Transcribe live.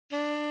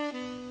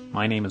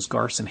My name is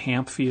Garson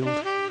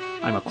Hampfield.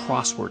 I'm a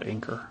crossword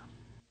inker.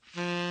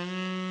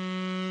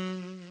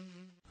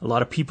 A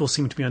lot of people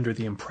seem to be under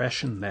the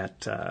impression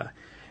that,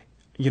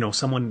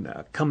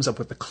 someone comes up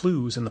with the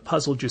clues and the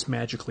puzzle just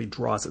magically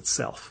draws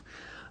itself.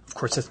 Of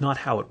course, that's not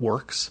how it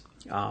works.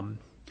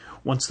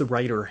 Once the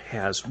writer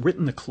has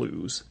written the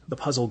clues, the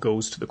puzzle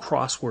goes to the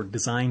crossword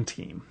design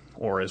team,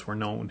 or as we're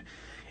known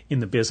in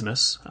the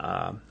business,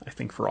 I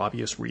think for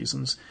obvious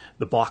reasons,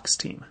 the box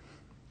team.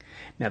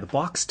 Now, the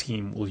box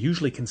team will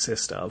usually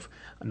consist of,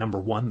 number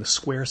one, the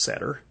square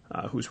setter,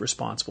 who's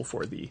responsible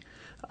for the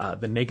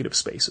negative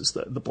spaces,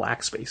 the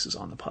black spaces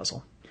on the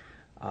puzzle.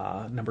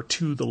 Number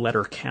two, the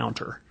letter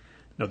counter.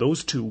 Now,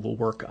 those two will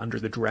work under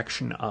the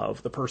direction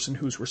of the person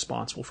who's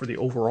responsible for the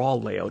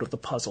overall layout of the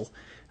puzzle,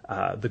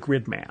 the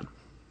grid man.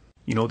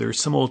 You know, there's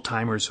some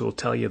old-timers who will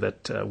tell you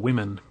that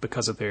women,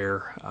 because of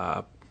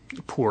their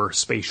poor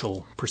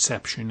spatial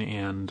perception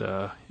and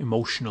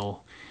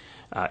emotional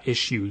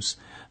issues,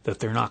 that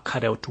they're not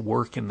cut out to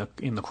work in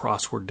the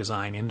crossword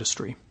design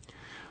industry.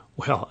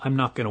 Well, I'm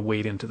not going to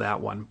wade into that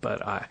one,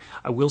 but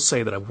I will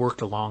say that I've worked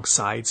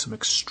alongside some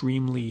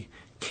extremely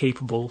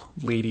capable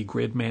lady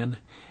grid men,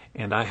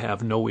 and I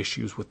have no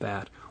issues with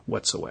that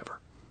whatsoever.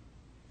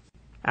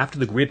 After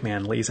the grid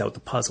man lays out the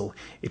puzzle,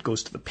 it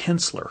goes to the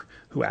penciler,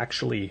 who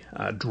actually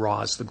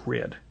draws the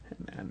grid.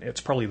 And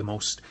it's probably the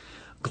most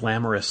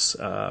glamorous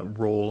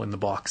role in the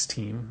box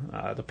team.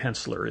 The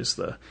penciler is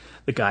the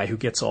guy who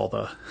gets all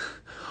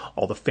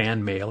the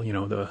fan mail. You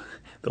know,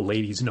 the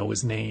ladies know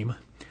his name.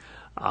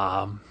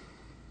 And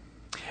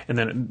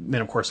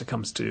then of course it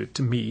comes to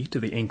me, to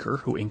the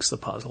inker, who inks the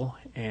puzzle.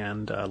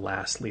 And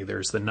lastly,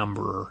 there's the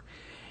numberer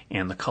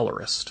and the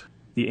colorist.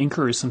 The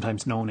inker is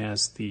sometimes known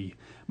as the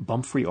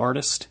Bumfrey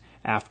artist,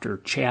 after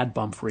Chad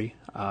Bumfrey,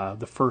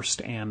 the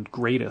first and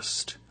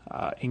greatest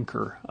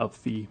inker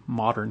of the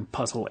modern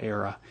puzzle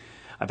era.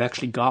 I've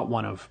actually got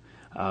one of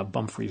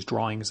Bumfrey's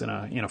drawings in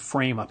a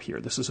frame up here.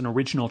 This is an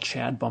original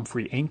Chad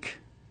Bumfrey ink.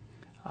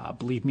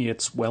 Believe me,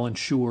 it's well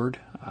insured.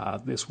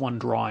 This one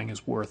drawing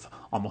is worth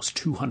almost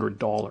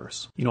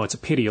 $200. You know, it's a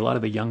pity. A lot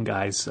of the young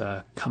guys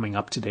coming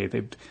up today,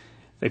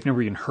 they've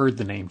never even heard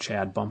the name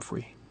Chad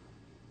Bumfrey.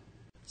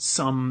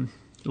 Some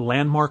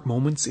landmark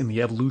moments in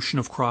the evolution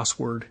of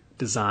crossword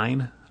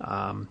design.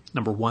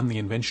 Number one, the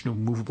invention of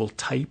movable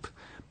type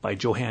by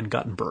Johann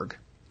Gutenberg.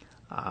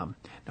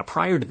 Now,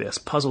 prior to this,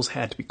 puzzles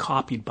had to be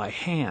copied by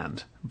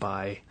hand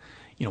by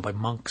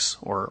monks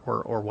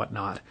or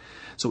whatnot.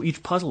 So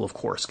each puzzle, of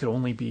course, could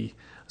only be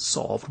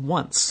solved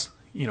once,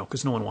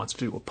 because no one wants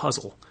to do a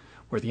puzzle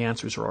where the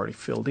answers are already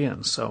filled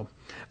in. So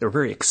they're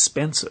very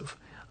expensive.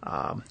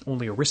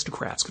 Only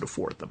aristocrats could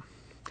afford them.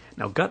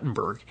 Now,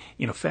 Gutenberg,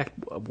 in effect,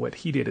 what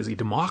he did is he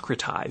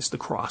democratized the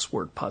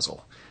crossword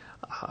puzzle,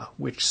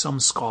 which some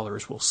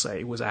scholars will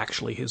say was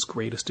actually his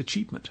greatest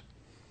achievement.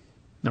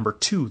 Number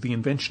two, the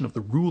invention of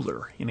the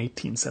ruler in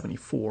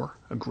 1874,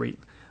 a great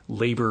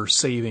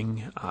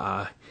labor-saving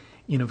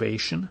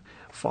innovation,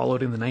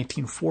 followed in the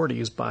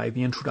 1940s by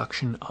the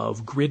introduction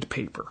of grid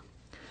paper.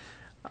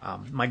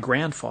 My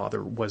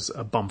grandfather was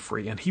a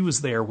Bumfrey, and he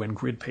was there when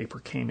grid paper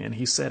came in.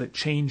 He said it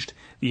changed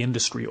the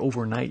industry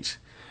overnight,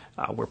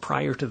 where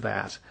prior to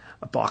that,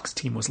 a box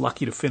team was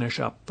lucky to finish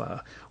up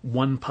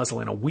one puzzle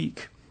in a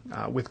week.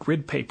 With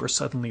grid paper,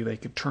 suddenly they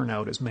could turn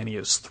out as many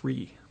as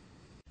 3.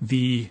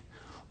 The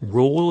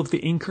role of the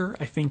inker,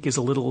 I think, is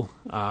a little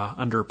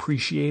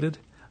underappreciated.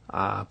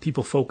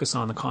 People focus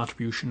on the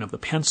contribution of the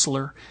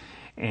penciler,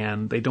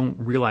 and they don't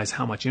realize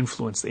how much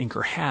influence the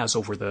inker has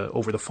over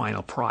the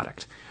final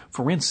product.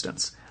 For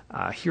instance,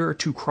 here are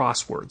 2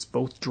 crosswords,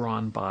 both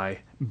drawn by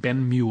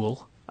Ben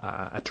Mule,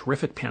 a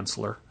terrific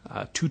penciler,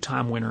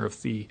 2-time winner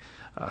of the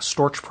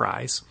Storch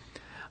Prize.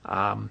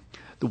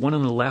 The one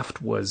on the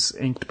left was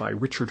inked by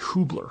Richard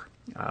Hubler,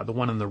 the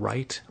one on the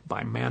right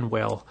by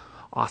Manuel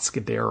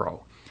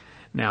Oscadero.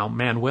 Now,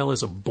 Manuel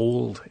is a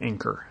bold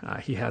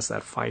inker. He has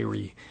that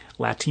fiery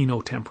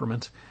Latino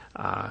temperament.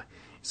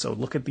 So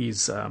look at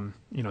these,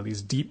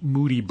 these deep,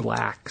 moody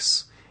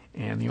blacks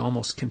and the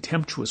almost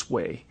contemptuous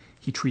way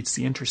he treats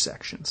the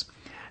intersections.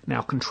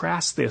 Now,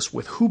 contrast this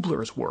with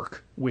Hubler's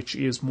work, which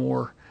is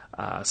more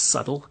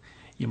subtle.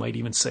 You might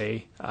even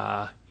say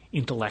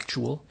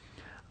intellectual.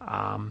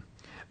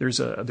 There's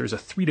a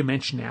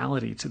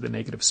three-dimensionality to the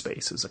negative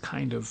spaces, a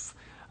kind of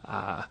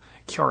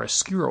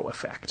chiaroscuro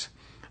effect.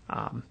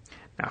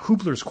 Now,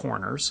 Hubler's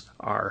corners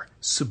are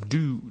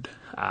subdued,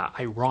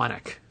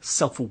 ironic,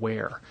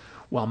 self-aware,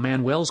 while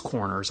Manuel's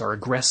corners are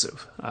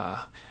aggressive.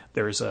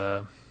 There's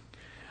a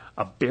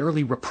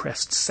barely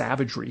repressed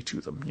savagery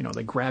to them.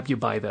 They grab you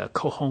by the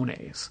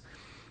cojones.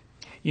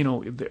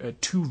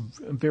 2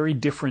 very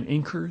different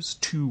inkers,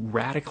 2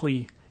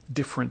 radically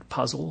different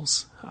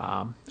puzzles.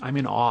 I'm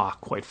in awe,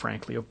 quite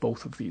frankly, of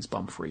both of these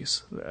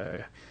Bumfreys.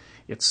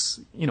 It's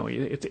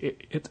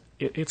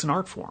an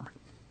art form.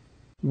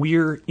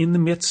 We're in the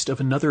midst of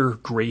another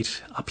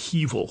great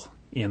upheaval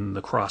in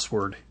the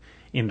crossword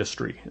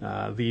industry.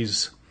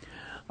 These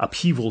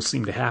upheavals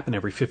seem to happen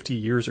every 50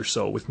 years or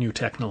so with new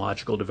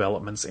technological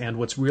developments, and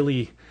what's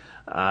really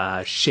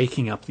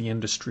shaking up the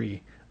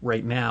industry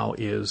right now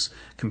is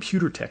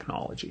computer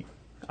technology.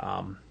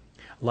 A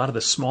lot of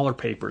the smaller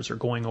papers are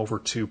going over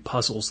to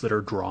puzzles that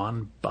are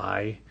drawn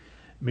by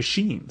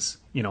machines.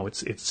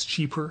 It's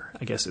cheaper.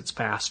 I guess it's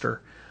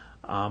faster.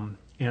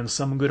 And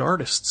some good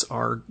artists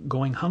are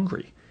going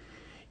hungry.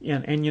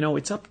 And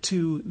it's up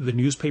to the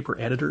newspaper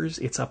editors.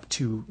 It's up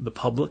to the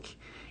public.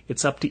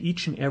 It's up to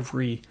each and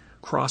every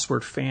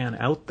Crossword fan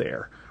out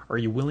there. Are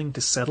you willing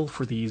to settle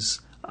for these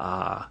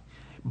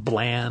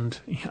bland,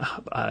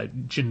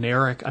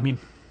 generic? I mean,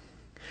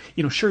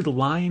 sure, the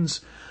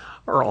lines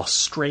are all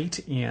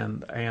straight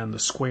and the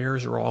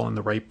squares are all in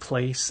the right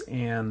place,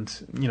 and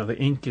the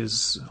ink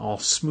is all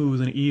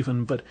smooth and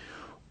even, but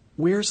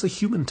where's the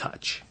human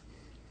touch?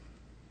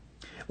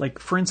 Like,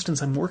 for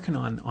instance, I'm working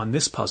on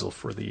this puzzle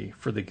for the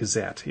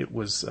Gazette. It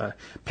was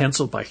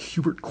penciled by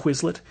Hubert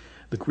Quislet.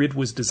 The grid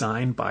was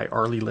designed by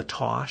Arlie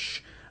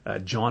Latosh.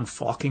 John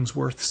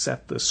Falkingsworth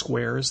set the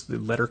squares. The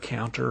letter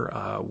counter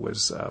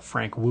was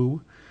Frank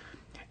Wu.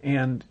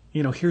 And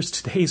here's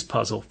today's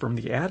puzzle from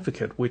the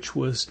Advocate, which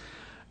was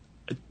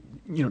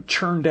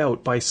churned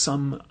out by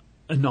some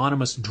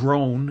anonymous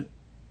drone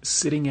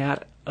sitting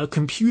at a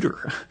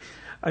computer.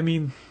 I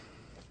mean,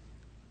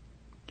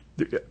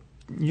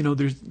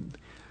 there's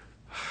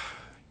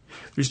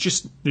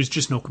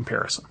just no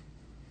comparison.